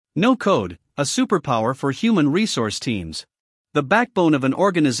No code, a superpower for human resource teams. The backbone of an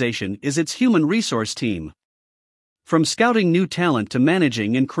organization is its human resource team. From scouting new talent to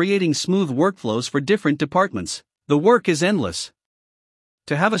managing and creating smooth workflows for different departments, the work is endless.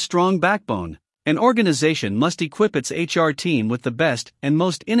 To have a strong backbone, an organization must equip its HR team with the best and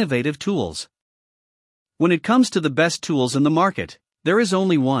most innovative tools. When it comes to the best tools in the market, there is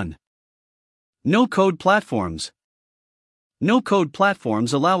only one. No-code platforms. No-code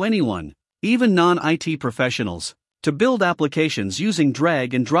platforms allow anyone, even non-IT professionals, to build applications using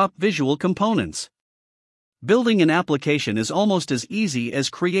drag-and-drop visual components. Building an application is almost as easy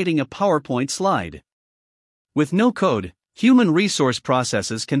as creating a PowerPoint slide. With no-code, human resource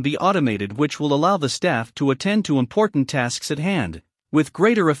processes can be automated, which will allow the staff to attend to important tasks at hand, with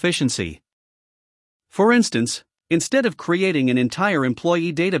greater efficiency. For instance, instead of creating an entire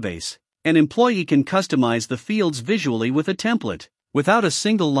employee database, an employee can customize the fields visually with a template, without a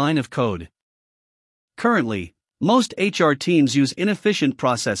single line of code. Currently, most HR teams use inefficient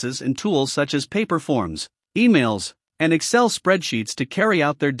processes and tools such as paper forms, emails, and Excel spreadsheets to carry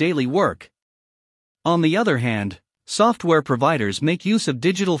out their daily work. On the other hand, software providers make use of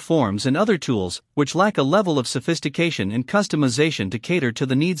digital forms and other tools which lack a level of sophistication and customization to cater to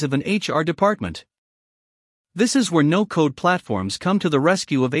the needs of an HR department. This is where no-code platforms come to the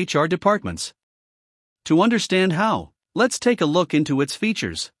rescue of HR departments. To understand how, let's take a look into its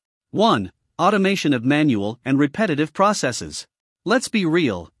features. 1. Automation of manual and repetitive processes. Let's be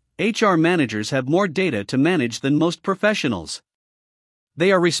real, HR managers have more data to manage than most professionals.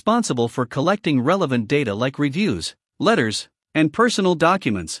 They are responsible for collecting relevant data like reviews, letters, and personal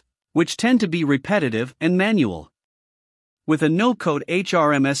documents, which tend to be repetitive and manual. With a no-code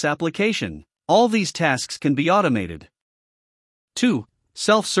HRMS application, all these tasks can be automated. 2.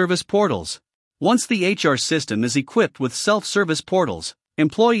 Self-service portals. Once the HR system is equipped with self-service portals,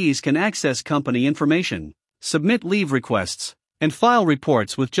 employees can access company information, submit leave requests, and file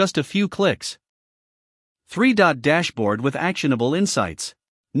reports with just a few clicks. 3. Dashboard with actionable insights.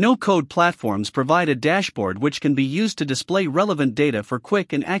 No-code platforms provide a dashboard which can be used to display relevant data for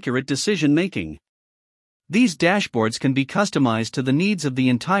quick and accurate decision-making. These dashboards can be customized to the needs of the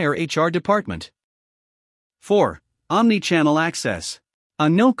entire HR department. 4. Omni-channel access. A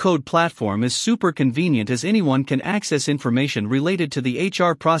no-code platform is super convenient as anyone can access information related to the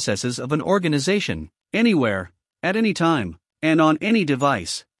HR processes of an organization, anywhere, at any time, and on any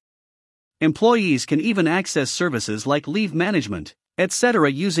device. Employees can even access services like leave management, etc.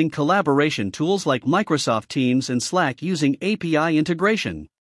 using collaboration tools like Microsoft Teams and Slack using API integration.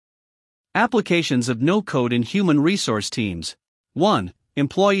 Applications of no-code in human resource teams. 1.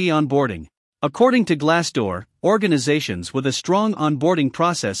 Employee onboarding. According to Glassdoor, organizations with a strong onboarding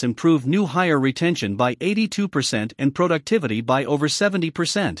process improve new hire retention by 82% and productivity by over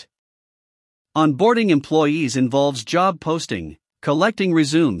 70%. Onboarding employees involves job posting, collecting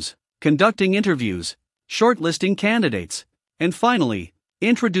resumes, conducting interviews, shortlisting candidates, and finally,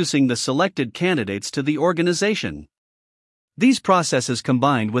 introducing the selected candidates to the organization. These processes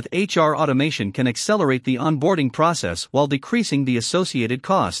combined with HR automation can accelerate the onboarding process while decreasing the associated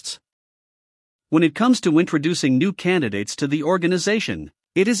costs. When it comes to introducing new candidates to the organization,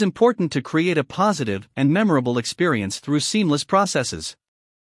 it is important to create a positive and memorable experience through seamless processes.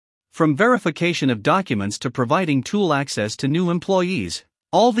 From verification of documents to providing tool access to new employees,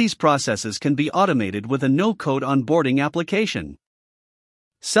 all these processes can be automated with a no-code onboarding application.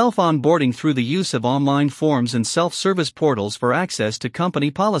 Self-onboarding through the use of online forms and self-service portals for access to company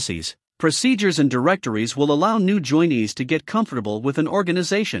policies, procedures and directories will allow new joinees to get comfortable with an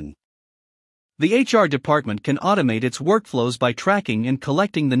organization. The HR department can automate its workflows by tracking and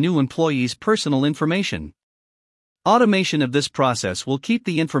collecting the new employee's personal information. Automation of this process will keep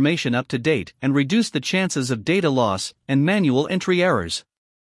the information up to date and reduce the chances of data loss and manual entry errors.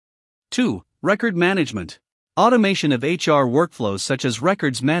 2. Record management. Automation of HR workflows such as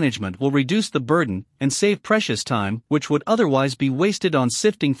records management will reduce the burden and save precious time which would otherwise be wasted on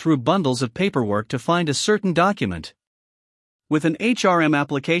sifting through bundles of paperwork to find a certain document. With an HRM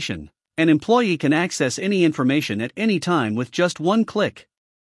application, an employee can access any information at any time with just one click.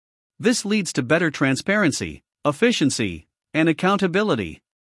 This leads to better transparency, efficiency, and accountability.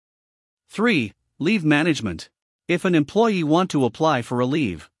 3. Leave management. If an employee wants to apply for a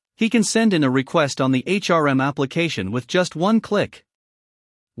leave, he can send in a request on the HRM application with just one click.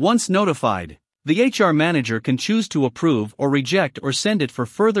 Once notified, the HR manager can choose to approve or reject or send it for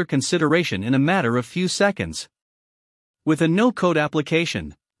further consideration in a matter of few seconds. With a no-code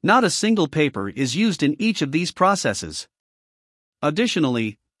application, not a single paper is used in each of these processes.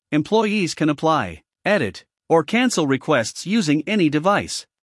 Additionally, employees can apply, edit, or cancel requests using any device.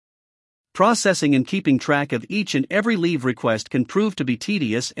 Processing and keeping track of each and every leave request can prove to be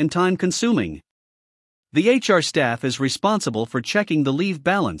tedious and time-consuming. The HR staff is responsible for checking the leave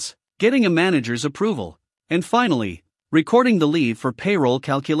balance, getting a manager's approval, and finally, recording the leave for payroll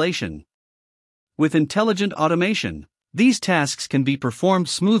calculation. With intelligent automation, these tasks can be performed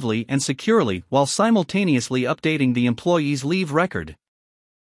smoothly and securely while simultaneously updating the employee's leave record.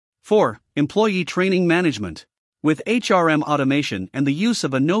 4. Employee training management. With HRM automation and the use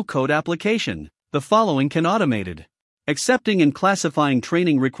of a no-code application, the following can be automated: accepting and classifying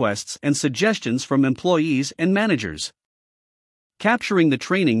training requests and suggestions from employees and managers, capturing the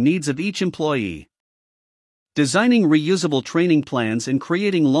training needs of each employee, designing reusable training plans and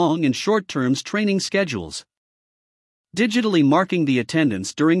creating long and short-term training schedules, digitally marking the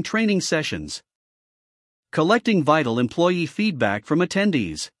attendance during training sessions, collecting vital employee feedback from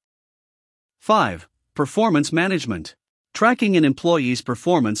attendees. 5. Performance management. Tracking an employee's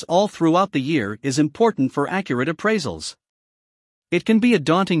performance all throughout the year is important for accurate appraisals. It can be a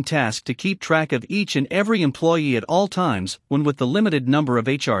daunting task to keep track of each and every employee at all times when with the limited number of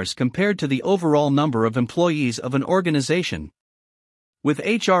HRs compared to the overall number of employees of an organization. With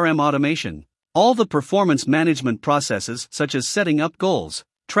HRM automation, all the performance management processes such as setting up goals,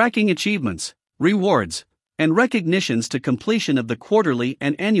 tracking achievements, rewards, and recognitions to completion of the quarterly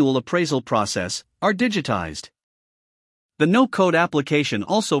and annual appraisal process are digitized. The no-code application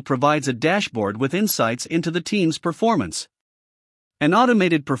also provides a dashboard with insights into the team's performance. An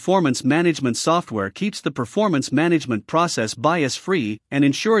automated performance management software keeps the performance management process bias-free and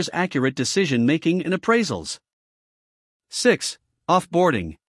ensures accurate decision-making in appraisals. 6.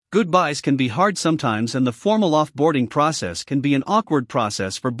 Offboarding. Goodbyes can be hard sometimes, and the formal offboarding process can be an awkward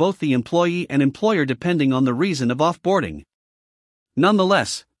process for both the employee and employer depending on the reason of offboarding.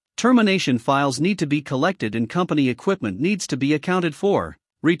 Nonetheless, termination files need to be collected and company equipment needs to be accounted for,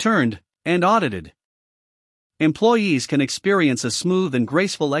 returned, and audited. Employees can experience a smooth and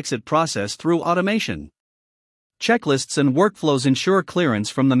graceful exit process through automation. Checklists and workflows ensure clearance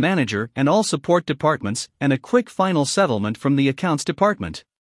from the manager and all support departments and a quick final settlement from the accounts department.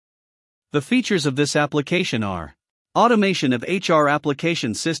 The features of this application are: automation of HR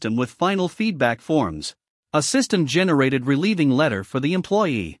application system with final feedback forms, a system-generated relieving letter for the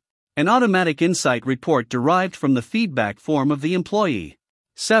employee, an automatic insight report derived from the feedback form of the employee.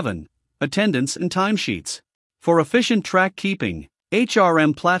 7. Attendance and timesheets. For efficient track keeping,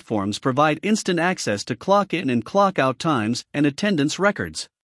 HRM platforms provide instant access to clock in and clock out times and attendance records.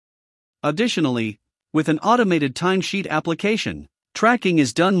 Additionally, with an automated timesheet application, tracking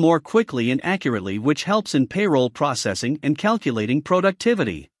is done more quickly and accurately, which helps in payroll processing and calculating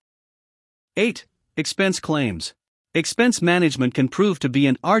productivity. 8. Expense claims. Expense management can prove to be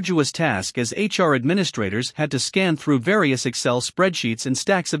an arduous task as HR administrators had to scan through various Excel spreadsheets and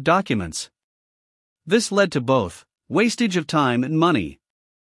stacks of documents. This led to both wastage of time and money.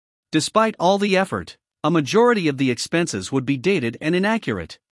 Despite all the effort, a majority of the expenses would be dated and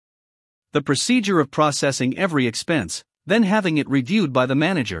inaccurate. The procedure of processing every expense, then having it reviewed by the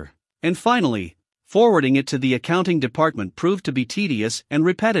manager, and finally, forwarding it to the accounting department proved to be tedious and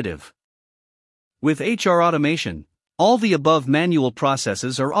repetitive. With HR automation, all the above manual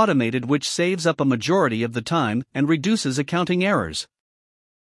processes are automated, which saves up a majority of the time and reduces accounting errors.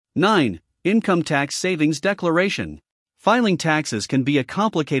 9. Income tax savings declaration. Filing taxes can be a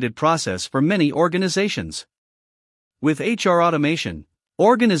complicated process for many organizations. With HR automation,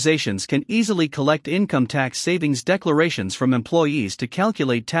 organizations can easily collect income tax savings declarations from employees to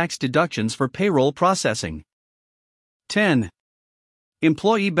calculate tax deductions for payroll processing. 10.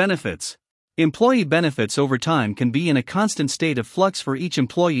 Employee benefits. Employee benefits over time can be in a constant state of flux for each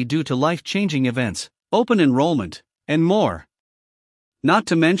employee due to life-changing events, open enrollment, and more. Not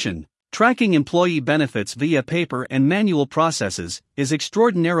to mention, tracking employee benefits via paper and manual processes is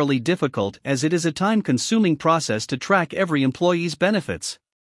extraordinarily difficult as it is a time-consuming process to track every employee's benefits.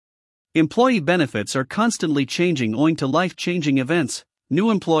 Employee benefits are constantly changing owing to life-changing events, new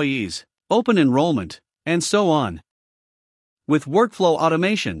employees, open enrollment, and so on. With workflow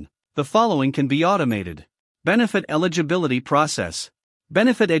automation, the following can be automated: benefit eligibility process,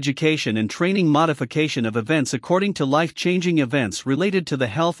 benefit education and training, modification of events according to life-changing events related to the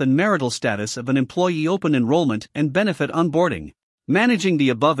health and marital status of an employee, open enrollment and benefit onboarding. Managing the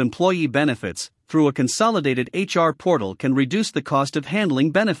above employee benefits through a consolidated HR portal can reduce the cost of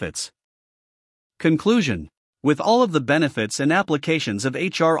handling benefits. Conclusion: with all of the benefits and applications of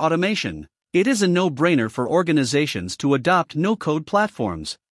HR automation, it is a no-brainer for organizations to adopt no-code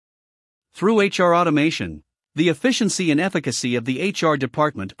platforms. Through HR automation, the efficiency and efficacy of the HR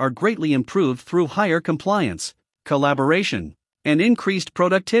department are greatly improved through higher compliance, collaboration, and increased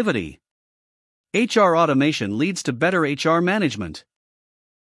productivity. HR automation leads to better HR management.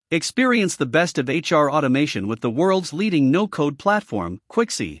 Experience the best of HR automation with the world's leading no-code platform,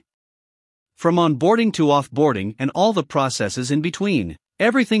 Quixy. From onboarding to offboarding and all the processes in between,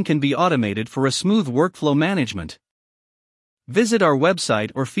 everything can be automated for a smooth workflow management. Visit our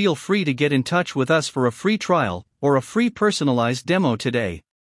website or feel free to get in touch with us for a free trial or a free personalized demo today.